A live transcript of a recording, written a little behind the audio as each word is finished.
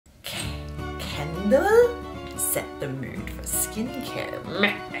candle, set the mood for skincare.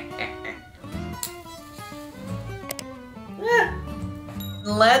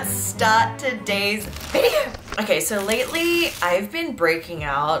 Let's start today's video. Okay, so lately I've been breaking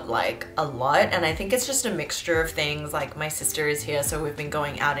out like a lot, and I think it's just a mixture of things. Like my sister is here, so we've been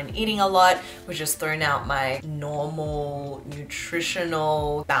going out and eating a lot, which has thrown out my normal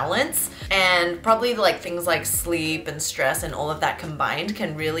nutritional balance, and probably like things like sleep and stress and all of that combined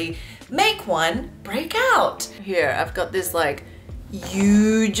can really make one break out. Here, I've got this like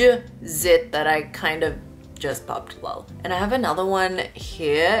huge zit that I kind of just popped, lol. And I have another one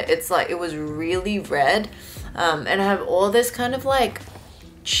here. It's like, it was really red. And I have all this kind of like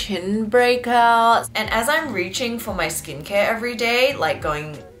chin breakouts. And as I'm reaching for my skincare every day, like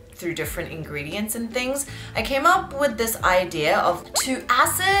going through different ingredients and things, I came up with this idea of to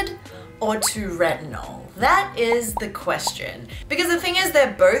acid or to retinol. That is the question. Because the thing is,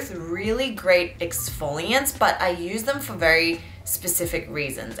 they're both really great exfoliants, but I use them for very specific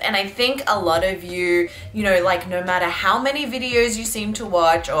reasons. And I think a lot of you, like no matter how many videos you seem to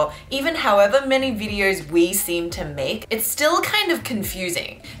watch, or even however many videos we seem to make, it's still kind of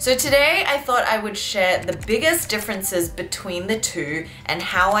confusing. So today I thought I would share the biggest differences between the two and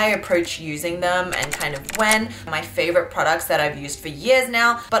how I approach using them, and kind of when my favorite products that I've used for years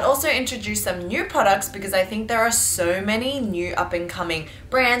now, but also introduce some new products because I think there are so many new up and coming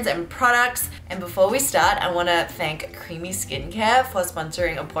brands and products. And before we start, I want to thank Creamy Skincare for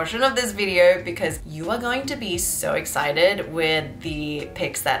sponsoring a portion of this video, because you are going to be so excited with the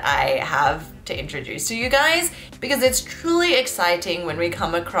picks that I have to introduce to you guys, because it's truly exciting when we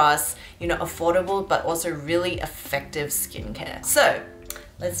come across, affordable but also really effective skincare. So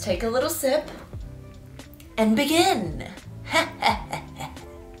let's take a little sip and begin.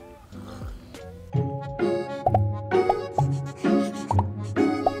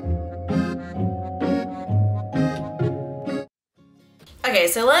 Okay,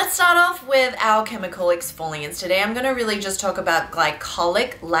 so let's start off with our chemical exfoliants. Today I'm going to really just talk about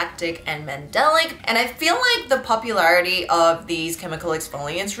Glycolic, Lactic, and Mandelic. And I feel like the popularity of these chemical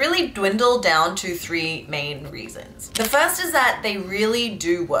exfoliants really dwindled down to three main reasons. The first is that they really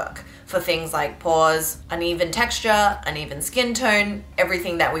do work for things like pores, uneven texture, uneven skin tone,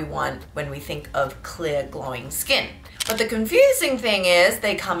 everything that we want when we think of clear, glowing skin. But the confusing thing is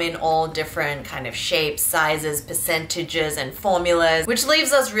they come in all different kind of shapes, sizes, percentages, and formulas, which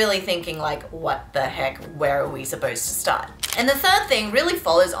leaves us really thinking like, what the heck, where are we supposed to start? And the third thing really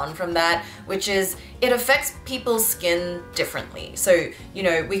follows on from that, which is it affects people's skin differently. So,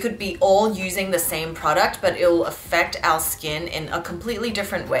 we could be all using the same product, but it'll affect our skin in a completely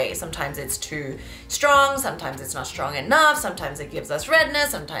different way. Sometimes it's too strong, sometimes it's not strong enough, sometimes it gives us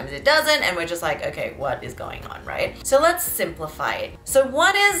redness, sometimes it doesn't, and we're just like, okay, what is going on, right? So let's simplify it. So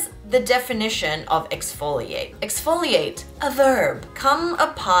what is the definition of exfoliate? Exfoliate, a verb, come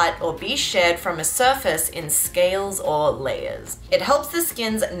apart or be shed from a surface in scales or layers. It helps the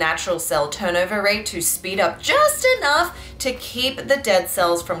skin's natural cell turnover rate to speed up just enough to keep the dead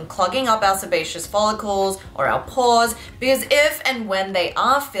cells from clogging up our sebaceous follicles or our pores, because if and when they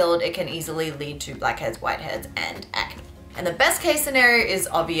are filled, it can easily lead to blackheads, whiteheads, and acne. And the best case scenario is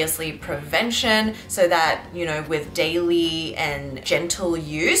obviously prevention, so that, with daily and gentle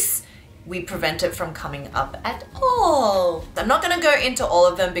use, we prevent it from coming up at all. I'm not gonna go into all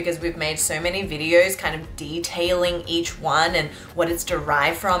of them because we've made so many videos kind of detailing each one and what it's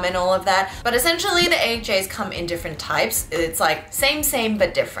derived from and all of that. But essentially the AHAs come in different types. It's like same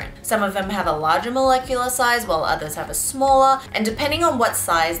but different. Some of them have a larger molecular size while others have a smaller. And depending on what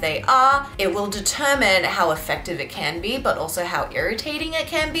size they are, it will determine how effective it can be, but also how irritating it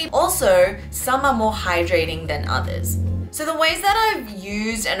can be. Also, some are more hydrating than others. So the ways that I've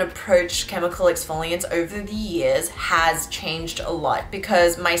used and approached chemical exfoliants over the years has changed a lot,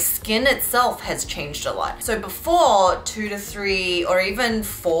 because my skin itself has changed a lot. So before, 2 to 3 or even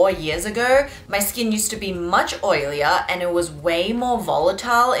 4 years ago, my skin used to be much oilier and it was way more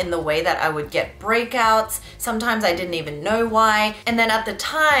volatile in the way that I would get breakouts. Sometimes I didn't even know why. And then at the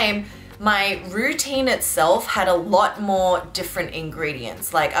time, my routine itself had a lot more different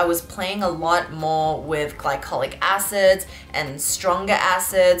ingredients. Like I was playing a lot more with glycolic acids and stronger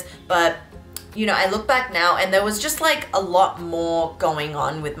acids, but I look back now and there was just like a lot more going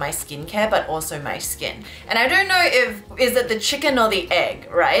on with my skincare, but also my skin. And I don't know is it the chicken or the egg,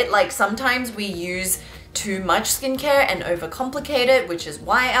 right? Like sometimes we use too much skincare and overcomplicate it, which is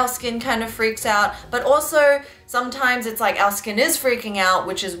why our skin kind of freaks out. But also sometimes it's like our skin is freaking out,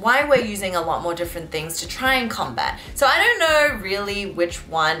 which is why we're using a lot more different things to try and combat. So I don't know really which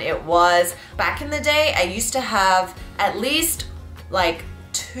one it was. Back in the day, I used to have at least like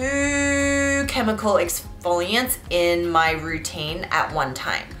 2 chemical exfoliants in my routine at one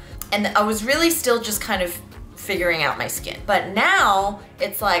time. And I was really still just kind of figuring out my skin. But now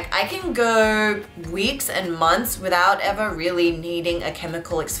it's like I can go weeks and months without ever really needing a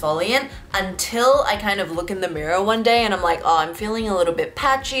chemical exfoliant until I kind of look in the mirror one day and I'm like, oh, I'm feeling a little bit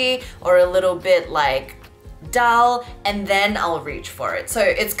patchy or a little bit like dull, and then I'll reach for it. So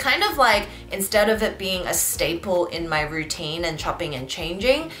it's kind of like, instead of it being a staple in my routine and chopping and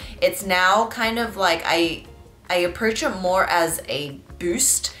changing, it's now kind of like I approach it more as a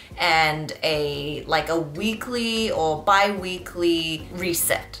boost and a weekly or bi-weekly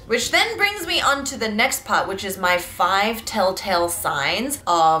reset. Which then brings me on to the next part, which is my 5 telltale signs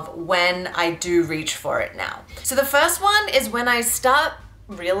of when I do reach for it now. So the first one is when I start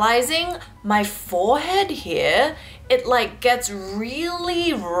realizing my forehead here, it like gets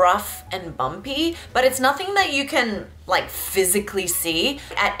really rough and bumpy, but it's nothing that you can like physically see.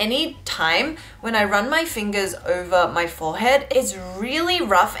 At any time when I run my fingers over my forehead, it's really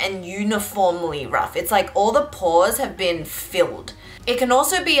rough and uniformly rough. It's like all the pores have been filled. It can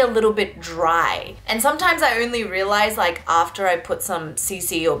also be a little bit dry. And sometimes I only realize like after I put some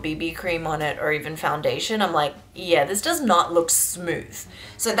CC or BB cream on it or even foundation, I'm like, yeah, this does not look smooth.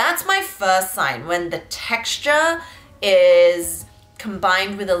 So that's my first sign, when the texture is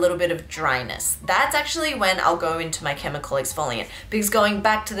combined with a little bit of dryness. That's actually when I'll go into my chemical exfoliant, because going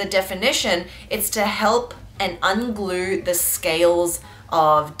back to the definition, it's to help and unglue the scales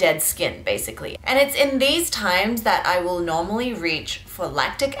of dead skin, basically. And it's in these times that I will normally reach for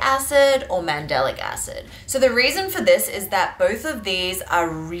lactic acid or mandelic acid. So the reason for this is that both of these are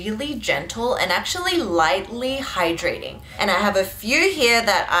really gentle and actually lightly hydrating. And I have a few here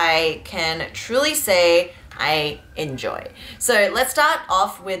that I can truly say I enjoy. So let's start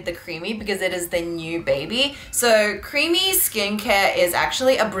off with the Creamy, because it is the new baby. So Creamy Skincare is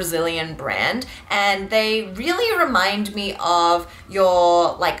actually a Brazilian brand, and they really remind me of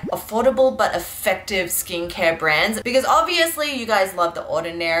your like affordable but effective skincare brands, because obviously you guys love The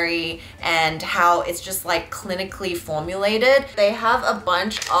Ordinary and how it's just like clinically formulated. They have a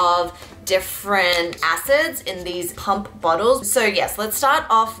bunch of different acids in these pump bottles. So yes, let's start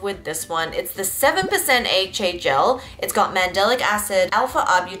off with this one. It's the 7% AHA gel. It's got Mandelic acid,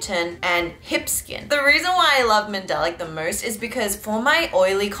 Alpha-Arbutin, and Hypskin. The reason why I love Mandelic the most is because for my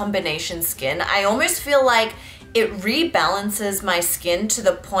oily combination skin, I almost feel like it rebalances my skin to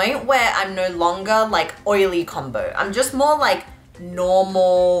the point where I'm no longer like oily combo. I'm just more like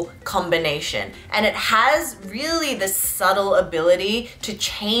normal combination, and it has really the subtle ability to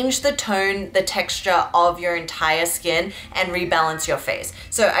change the tone, the texture of your entire skin and rebalance your face.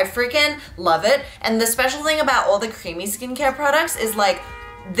 So I freaking love it. And the special thing about all the Creamy skincare products is like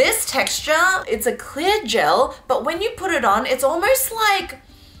this texture, it's a clear gel, but when you put it on, it's almost like,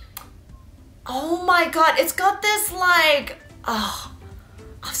 oh my god, it's got this like, I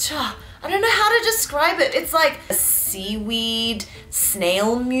don't know how to describe it. It's like a seaweed,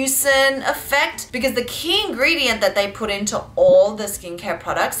 snail mucin effect, because the key ingredient that they put into all the skincare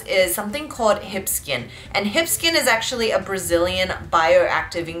products is something called Hypskin. And Hypskin is actually a Brazilian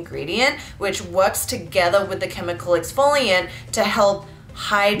bioactive ingredient which works together with the chemical exfoliant to help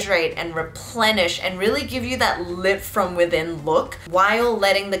hydrate and replenish and really give you that lit from within look while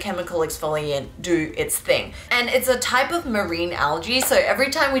letting the chemical exfoliant do its thing. And it's a type of marine algae, so every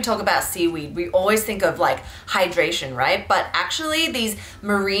time we talk about seaweed, we always think of like hydration, right? But actually these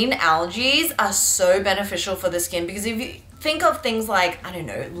marine algae are so beneficial for the skin, because if you think of things like, I don't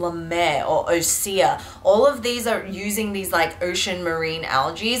know, La Mer or Osea, all of these are using these like ocean marine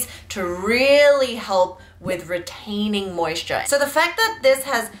algae to really help with retaining moisture. So the fact that this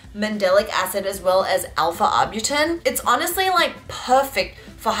has Mandelic acid as well as Alpha-Arbutin, it's honestly like perfect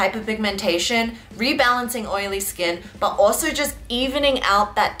for hyperpigmentation, rebalancing oily skin, but also just evening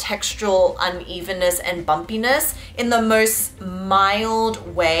out that textural unevenness and bumpiness in the most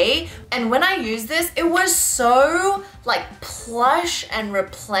mild way. And when I used this, it was so like plush and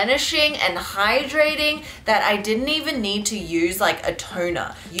replenishing and hydrating that I didn't even need to use like a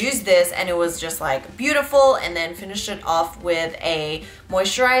toner. Use this and it was just like beautiful, and then finished it off with a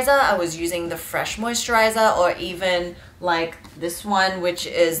moisturizer. I was using the Fresh moisturizer, or even like this one, which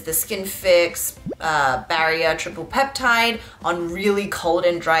is the Skinfix barrier triple peptide on really cold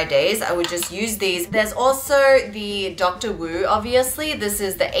and dry days. I would just use these. There's also the Dr.Wu, obviously. This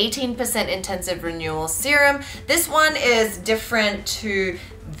is the 18% intensive renewal serum. This one is different to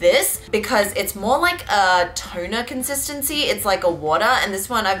this because it's more like a toner consistency. It's like a water, and this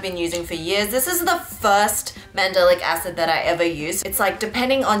one I've been using for years. This is the first mandelic acid that I ever used. It's like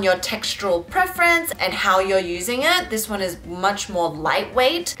depending on your textural preference and how you're using it, this one is much more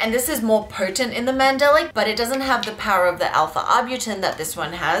lightweight, and this is more potent in the mandelic, but it doesn't have the power of the Alpha-Arbutin that this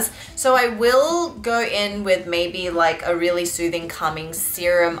one has. So I will go in with maybe like a really soothing, calming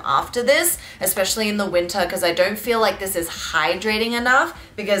serum after this, especially in the winter, because I don't feel like this is hydrating enough.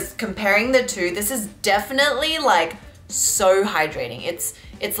 Because comparing the two, this is definitely like so hydrating.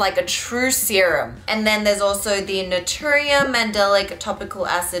 It's like a true serum. And then there's also the Naturium Mandelic Topical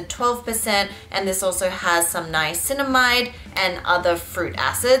Acid 12%, and this also has some niacinamide and other fruit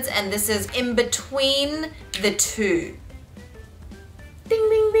acids, and this is in between the two. Ding,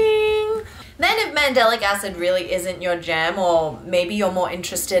 ding, ding. Then if mandelic acid really isn't your jam, or maybe you're more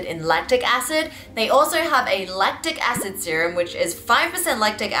interested in lactic acid, they also have a lactic acid serum, which is 5%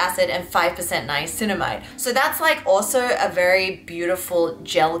 lactic acid and 5% niacinamide. So that's like also a very beautiful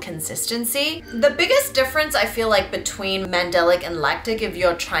gel consistency. The biggest difference I feel like between mandelic and lactic, if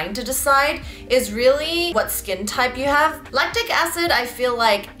you're trying to decide, is really what skin type you have. Lactic acid I feel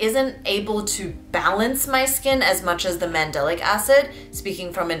like isn't able to balance my skin as much as the mandelic acid,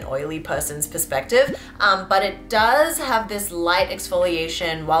 speaking from an oily person's perspective, but it does have this light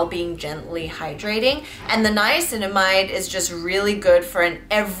exfoliation while being gently hydrating, and the niacinamide is just really good for an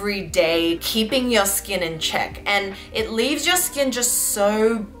everyday keeping your skin in check, and it leaves your skin just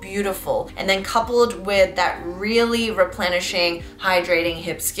so beautiful. And then coupled with that really replenishing, hydrating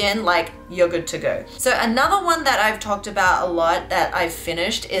Hypskin, like you're good to go. So another one that I've talked about a lot that I've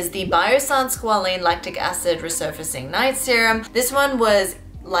finished is the Biossance Squalane Lactic Acid Resurfacing Night Serum. This one was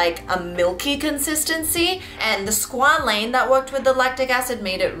like a milky consistency, and the Squalane that worked with the lactic acid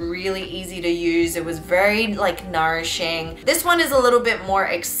made it really easy to use. It was very like nourishing. This one is a little bit more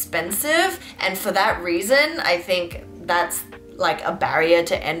expensive, and for that reason I think that's like a barrier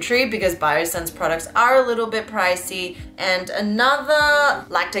to entry, because Biossance products are a little bit pricey. And another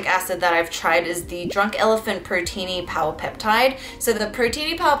lactic acid that I've tried is the Drunk Elephant Protini Powerpeptide. So the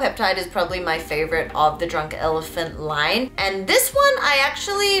Protini Powerpeptide is probably my favorite of the Drunk Elephant line, and this one I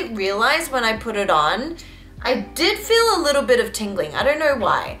actually realized when I put it on, I did feel a little bit of tingling. I don't know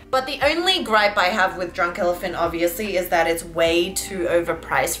why. But the only gripe I have with Drunk Elephant obviously is that it's way too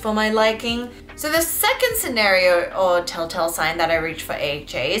overpriced for my liking. So the second scenario or telltale sign that I reach for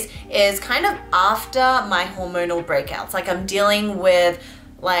AHAs is kind of after my hormonal breakouts. Like I'm dealing with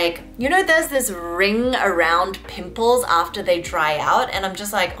like, you know, there's this ring around pimples after they dry out, and I'm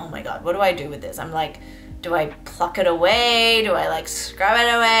just like, oh my God, what do I do with this? I'm like, do I pluck it away? Do I like scrub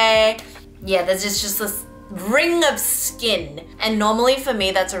it away? Yeah, there's just this ring of skin, and normally for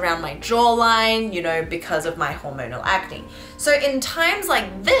me that's around my jawline, you know, because of my hormonal acne. So in times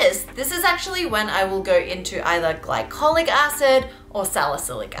like this is actually when I will go into either glycolic acid or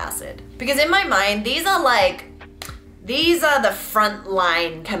salicylic acid, because in my mind these are the front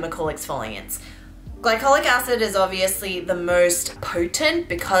line chemical exfoliants. Glycolic acid is obviously the most potent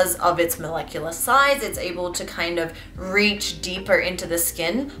because of its molecular size. It's able to kind of reach deeper into the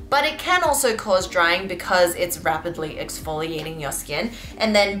skin, but it can also cause drying because it's rapidly exfoliating your skin.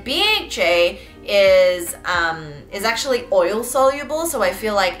 And then BHA is actually oil soluble, so I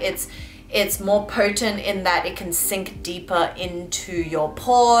feel like it's more potent in that it can sink deeper into your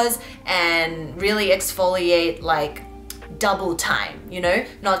pores and really exfoliate like double time, you know,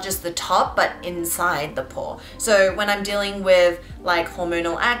 not just the top but inside the pore. So when I'm dealing with like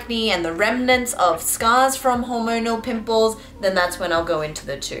hormonal acne and the remnants of scars from hormonal pimples, then that's when I'll go into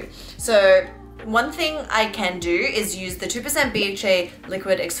the two. So one thing I can do is use the 2% BHA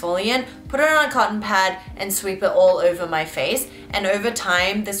liquid exfoliant, put it on a cotton pad and sweep it all over my face. And over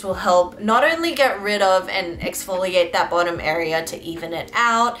time, this will help not only get rid of and exfoliate that bottom area to even it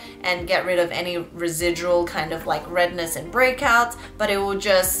out and get rid of any residual kind of like redness and breakouts, but it will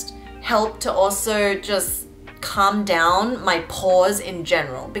just help to also just calm down my pores in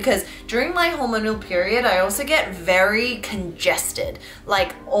general, because during my hormonal period I also get very congested.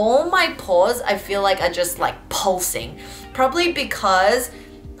 Like all my pores I feel like are just like pulsing, probably because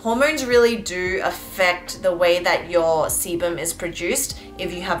hormones really do affect the way that your sebum is produced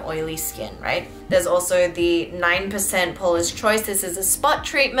if you have oily skin, right? There's also the 9% Paula's Choice. This is a spot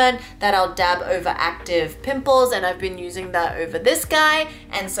treatment that I'll dab over active pimples, and I've been using that over this guy,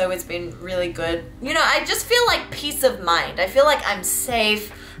 and so it's been really good. You know, I just feel like peace of mind. I feel like I'm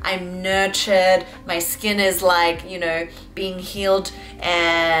safe. I'm nurtured, my skin is like, you know, being healed,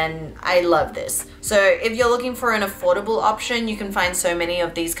 and I love this. So if you're looking for an affordable option, you can find so many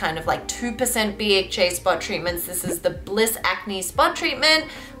of these kind of like 2% BHA spot treatments. This is the Bliss Acne Spot Treatment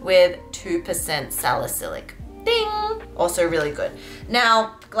with 2% salicylic. Ding! Also really good.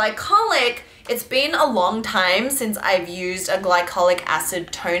 Now, Glycolic, it's been a long time since I've used a glycolic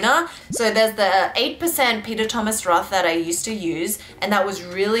acid toner. So there's the 8% Peter Thomas Roth that I used to use, and that was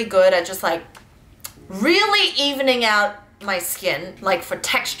really good at just like really evening out my skin, like for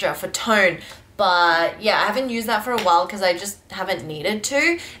texture, for tone. But yeah, I haven't used that for a while because I just haven't needed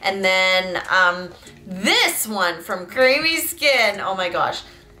to. And then this one from Creamy Skin, oh my gosh,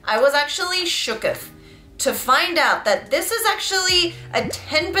 I was actually shooketh to find out that this is actually a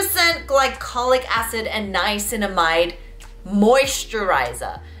 10% glycolic acid and niacinamide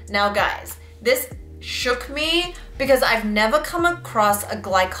moisturizer. Now guys, this shook me because I've never come across a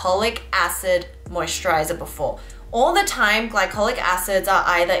glycolic acid moisturizer before. All the time, glycolic acids are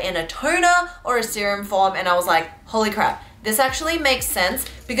either in a toner or a serum form, and I was like, holy crap, this actually makes sense,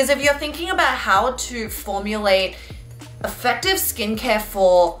 because if you're thinking about how to formulate effective skincare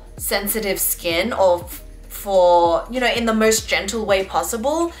for sensitive skin, or for, you know, in the most gentle way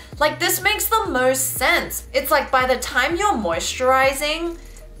possible, like this makes the most sense. It's like by the time you're moisturizing,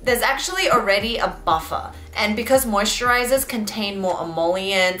 there's actually already a buffer. And because moisturizers contain more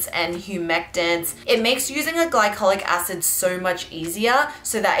emollients and humectants, it makes using a glycolic acid so much easier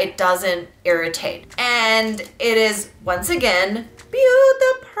so that it doesn't irritate. And it is, once again,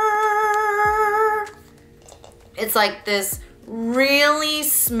 beautiful. It's like this really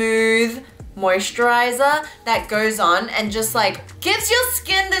smooth moisturizer that goes on and just like gives your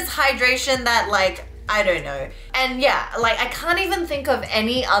skin this hydration that, like, I don't know. And yeah, like I can't even think of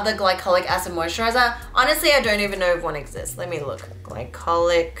any other glycolic acid moisturizer. Honestly, I don't even know if one exists. Let me look.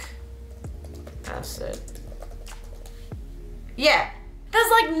 Glycolic acid. Yeah,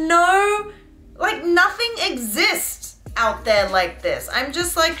 there's like nothing exists out there like this. I'm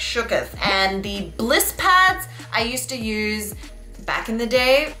just like shooketh. And the Bliss pads I used to use back in the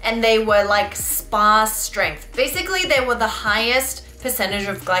day, and they were like spa strength. Basically, they were the highest percentage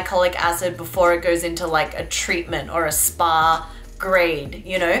of glycolic acid before it goes into like a treatment or a spa grade,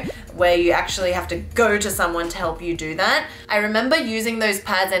 you know, where you actually have to go to someone to help you do that. I remember using those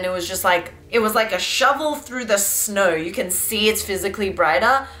pads and it was just like, it was like a shovel through the snow. You can see it's physically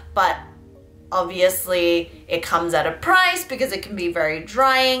brighter, but obviously it comes at a price because it can be very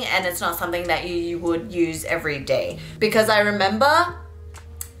drying, and it's not something that you would use every day. Because I remember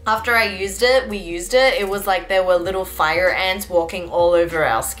after I used it, it was like there were little fire ants walking all over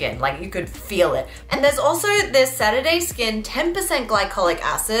our skin. Like you could feel it. And there's also this Saturday Skin 10% glycolic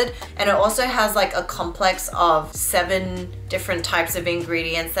acid, and it also has like a complex of 7 different types of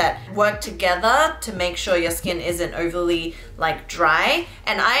ingredients that work together to make sure your skin isn't overly like dry.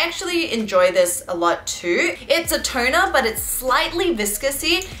 And I actually enjoy this a lot too. It's a toner, but it's slightly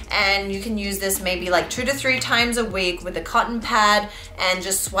viscousy, and you can use this maybe like 2 to 3 times a week with a cotton pad and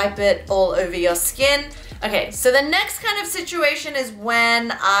just swipe it all over your skin. Okay, so the next kind of situation is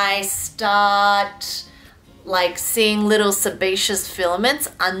when I start like seeing little sebaceous filaments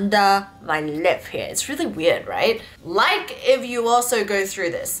under my lip here. It's really weird, right? Like if you also go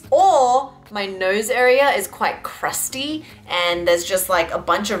through this. Or my nose area is quite crusty and there's just like a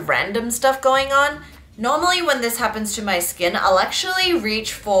bunch of random stuff going on. Normally when this happens to my skin, I'll actually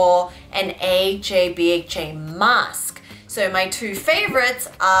reach for an AHA BHA mask. So my 2 favorites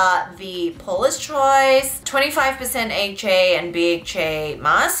are the Paula's Choice 25% AHA and BHA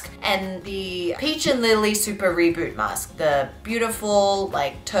mask, and the Peach and Lily Super Reboot mask, the beautiful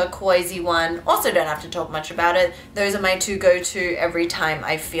like turquoisey one. Also don't have to talk much about it. Those are my 2 go-to every time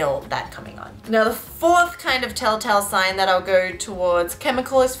I feel that coming on. Now the 4th kind of telltale sign that I'll go towards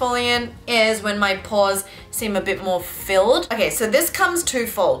chemical exfoliant is when my pores seem a bit more filled. Okay, so this comes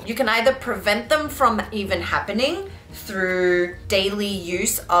twofold. You can either prevent them from even happening through daily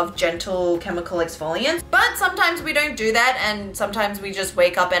use of gentle chemical exfoliants, but sometimes we don't do that, and sometimes we just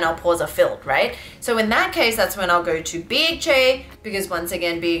wake up and our pores are filled, right? So in that case, that's when I'll go to BHA, because once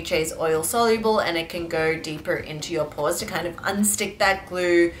again, BHA is oil soluble and it can go deeper into your pores to kind of unstick that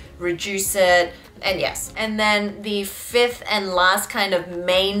glue, reduce it, and yes. And then the 5th and last kind of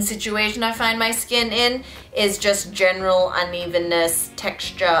main situation I find my skin in is just general unevenness,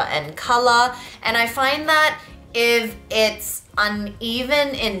 texture, and color. And I find that if it's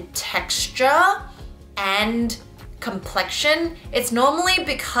uneven in texture and complexion, it's normally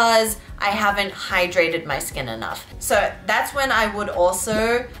because I haven't hydrated my skin enough. So that's when I would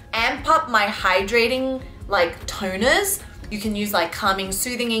also amp up my hydrating like toners You can use like calming,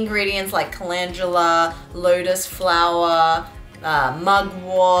 soothing ingredients like calendula, lotus flower,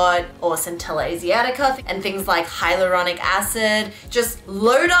 mugwort, or centella asiatica, and things like hyaluronic acid. Just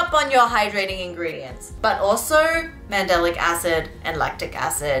load up on your hydrating ingredients. But also mandelic acid and lactic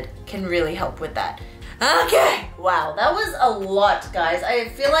acid can really help with that. Okay, wow, that was a lot, guys. I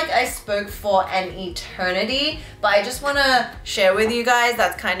feel like I spoke for an eternity, but I just want to share with you guys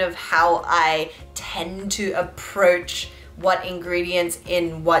that's kind of how I tend to approach what ingredients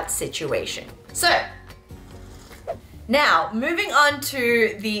in what situation. So, now, moving on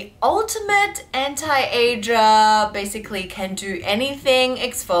to the ultimate anti-ager, basically can do anything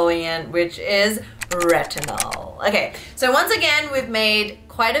exfoliant, which is retinol. Okay, so once again, we've made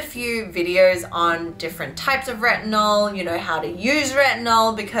quite a few videos on different types of retinol, you know, how to use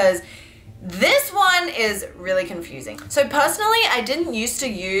retinol, because this one is really confusing. So personally, I didn't used to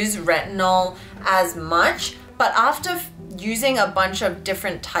use retinol as much, but after using a bunch of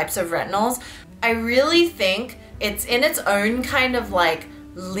different types of retinols, I really think it's in its own kind of like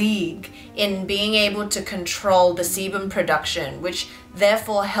league in being able to control the sebum production, which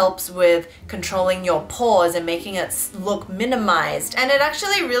therefore helps with controlling your pores and making it look minimized. And it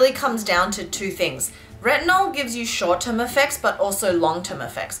actually really comes down to two things. Retinol gives you short-term effects, but also long-term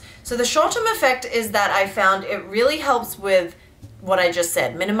effects. So the short-term effect is that I found it really helps with what I just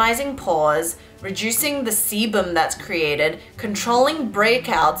said, minimizing pores, reducing the sebum that's created, controlling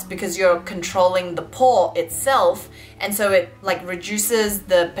breakouts because you're controlling the pore itself, and so it like reduces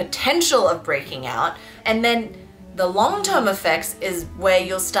the potential of breaking out. And then the long-term effects is where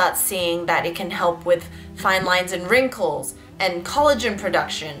you'll start seeing that it can help with fine lines and wrinkles and collagen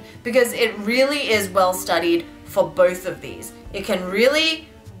production, because it really is well studied for both of these. It can really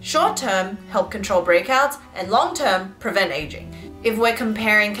short-term help control breakouts and long-term prevent aging. If we're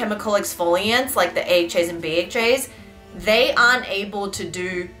comparing chemical exfoliants like the AHAs and BHAs, they aren't able to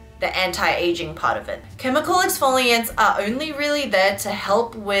do the anti-aging part of it. Chemical exfoliants are only really there to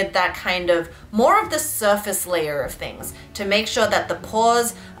help with that kind of more of the surface layer of things, to make sure that the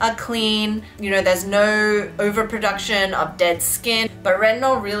pores are clean, you know, there's no overproduction of dead skin. But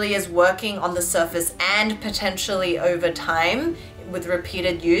retinol really is working on the surface and potentially over time with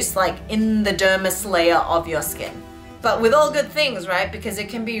repeated use, like in the dermis layer of your skin. But with all good things, right? Because it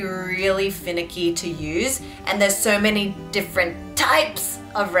can be really finicky to use, and there's so many different types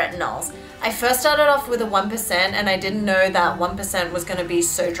of retinols. I first started off with a 1% and I didn't know that 1% was gonna be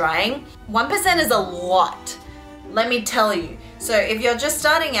so drying. 1% is a lot, let me tell you. So if you're just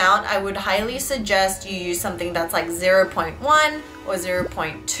starting out, I would highly suggest you use something that's like 0.1 or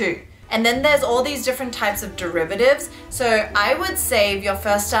 0.2. And then there's all these different types of derivatives. So I would say if you're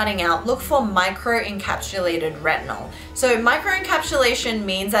first starting out, look for micro-encapsulated retinol. So micro-encapsulation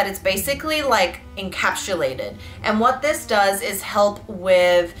means that it's basically like encapsulated. And what this does is help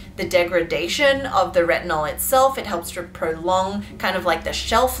with the degradation of the retinol itself. It helps to prolong kind of like the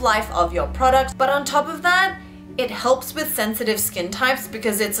shelf life of your product. But on top of that, it helps with sensitive skin types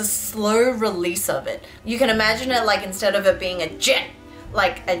because it's a slow release of it. You can imagine it like instead of it being a jet,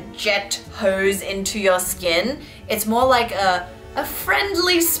 like a jet hose into your skin, it's more like a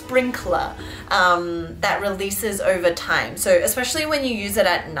friendly sprinkler that releases over time. So especially when you use it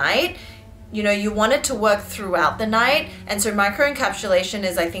at night, you know, you want it to work throughout the night. And so microencapsulation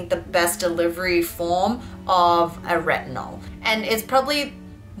is, I think, the best delivery form of a retinol. And it's probably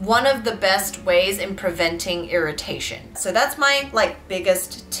one of the best ways in preventing irritation. So that's my like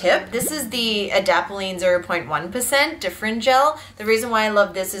biggest tip. This is the Adapalene 0.1% different gel. The reason why I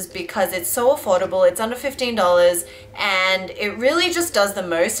love this is because it's so affordable. It's under $15 and it really just does the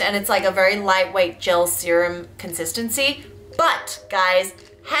most, and it's like a very lightweight gel serum consistency. But guys,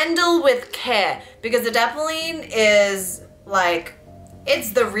 handle with care, because Adapalene is like,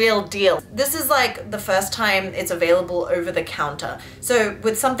 it's the real deal. This is like the first time it's available over the counter. So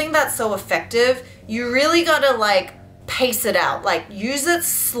with something that's so effective, you really gotta like pace it out, like use it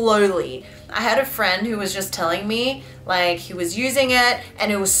slowly. I had a friend who was just telling me like he was using it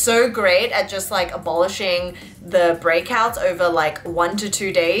and it was so great at just like abolishing the breakouts over like 1 to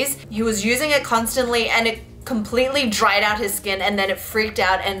 2 days. He was using it constantly and it completely dried out his skin, and then it freaked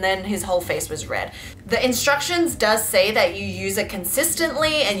out, and then his whole face was red. The instructions does say that you use it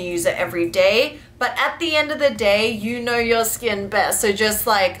consistently and you use it every day, but at the end of the day, you know your skin best. So just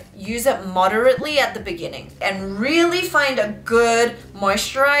like use it moderately at the beginning and really find a good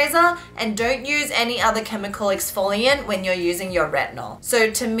moisturizer, and don't use any other chemical exfoliant when you're using your retinol. So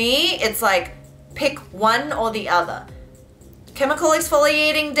to me, it's like pick one or the other. Chemical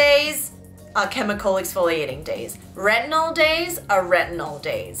exfoliating days are chemical exfoliating days. Retinol days are retinol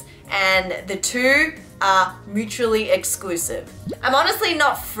days. And the two are mutually exclusive. I'm honestly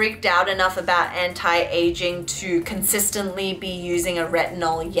not freaked out enough about anti-aging to consistently be using a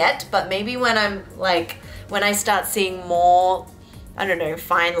retinol yet, but maybe when I start seeing more, I don't know,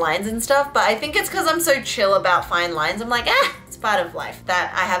 fine lines and stuff, but I think it's because I'm so chill about fine lines. I'm like, it's part of life.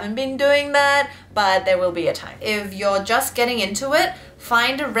 That I haven't been doing that, but there will be a time. If you're just getting into it,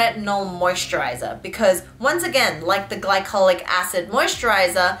 find a retinol moisturizer, because once again, like the glycolic acid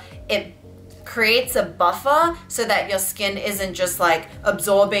moisturizer, it creates a buffer so that your skin isn't just like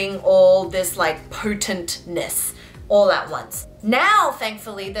absorbing all this like potentness all at once. Now,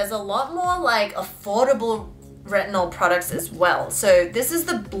 thankfully, there's a lot more like affordable retinol products as well. So this is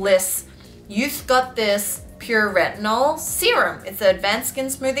the Bliss Youth Got This Pure Retinol Serum. It's an advanced skin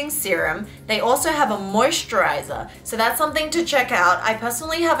smoothing serum. They also have a moisturizer, so that's something to check out. I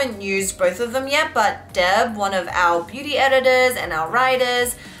personally haven't used both of them yet, but Deb, one of our beauty editors and our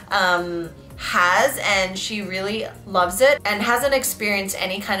writers, has, and she really loves it and hasn't experienced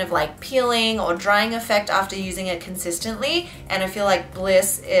any kind of like peeling or drying effect after using it consistently. And I feel like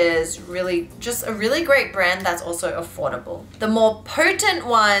Bliss is really just a really great brand that's also affordable. The more potent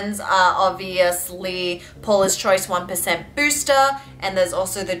ones are obviously Paula's Choice 1% Booster, and there's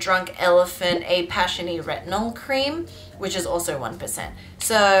also the Drunk Elephant A Passiony Retinol Cream, which is also 1%.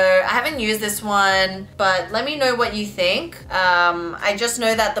 So I haven't used this one, but let me know what you think. I just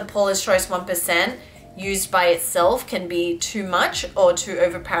know that the Paula's Choice 1% used by itself can be too much or too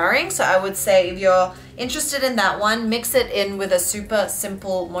overpowering. So I would say if you're interested in that one, mix it in with a super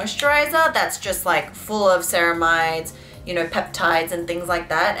simple moisturizer that's just like full of ceramides, you know, peptides and things like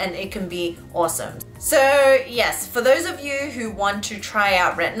that, and it can be awesome. So yes, for those of you who want to try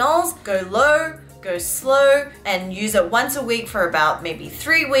out retinols, go low, go slow, and use it once a week for about maybe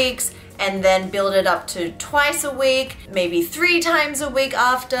 3 weeks, and then build it up to twice a week, maybe 3 times a week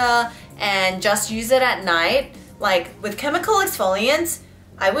after, and just use it at night. Like with chemical exfoliants,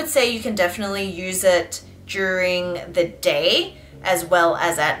 I would say you can definitely use it during the day as well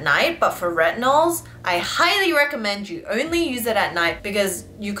as at night, but for retinols, I highly recommend you only use it at night, because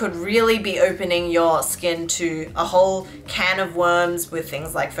you could really be opening your skin to a whole can of worms with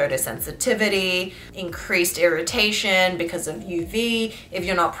things like photosensitivity, increased irritation because of UV, if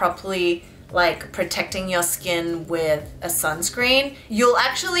you're not properly like protecting your skin with a sunscreen. You'll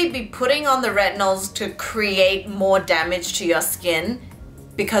actually be putting on the retinols to create more damage to your skin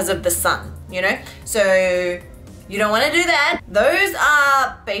because of the sun, you know? So you don't want to do that. Those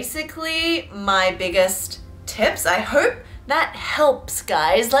are basically my biggest tips. I hope that helps,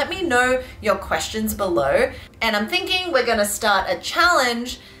 guys. Let me know your questions below. And I'm thinking we're gonna start a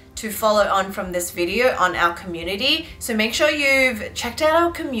challenge to follow on from this video on our community. So make sure you've checked out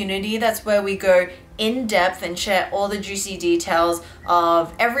our community. That's where we go in depth and share all the juicy details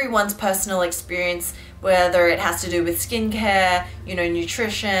of everyone's personal experience, whether it has to do with skincare, you know,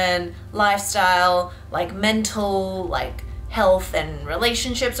 nutrition, lifestyle, like mental, like health and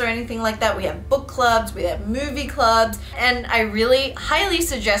relationships or anything like that. We have book clubs, we have movie clubs, and I really highly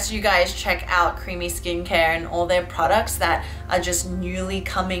suggest you guys check out Creamy Skincare and all their products that are just newly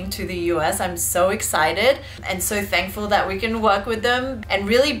coming to the US. I'm so excited and so thankful that we can work with them and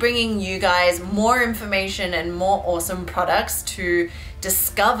really bringing you guys more information and more awesome products to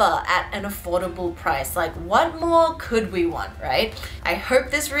discover at an affordable price. Like, what more could we want, right? I hope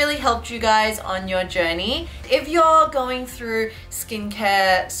this really helped you guys on your journey. If you're going through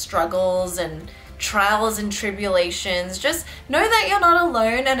skincare struggles and trials and tribulations, just know that you're not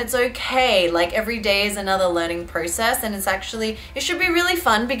alone and it's okay. Like, every day is another learning process, and it should be really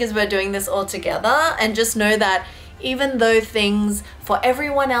fun because we're doing this all together. And just know that even though things for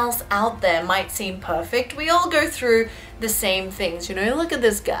everyone else out there might seem perfect, we all go through the same things, you know? Look at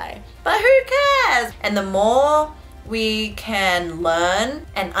this guy, but who cares? And the more we can learn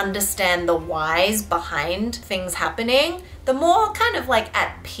and understand the whys behind things happening, the more kind of like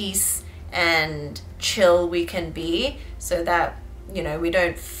at peace and chill we can be, so that, you know, we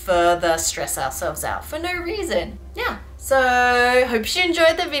don't further stress ourselves out for no reason. Yeah. So, hope you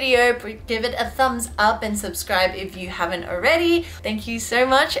enjoyed the video. Give it a thumbs up and subscribe if you haven't already. Thank you so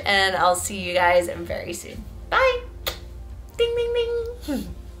much, and I'll see you guys very soon. Bye! Ding, ding,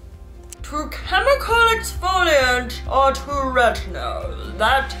 ding! To chemical exfoliant or to retinol?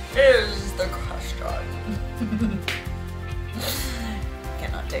 That is the question.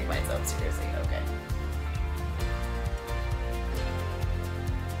 Cannot take myself seriously, okay.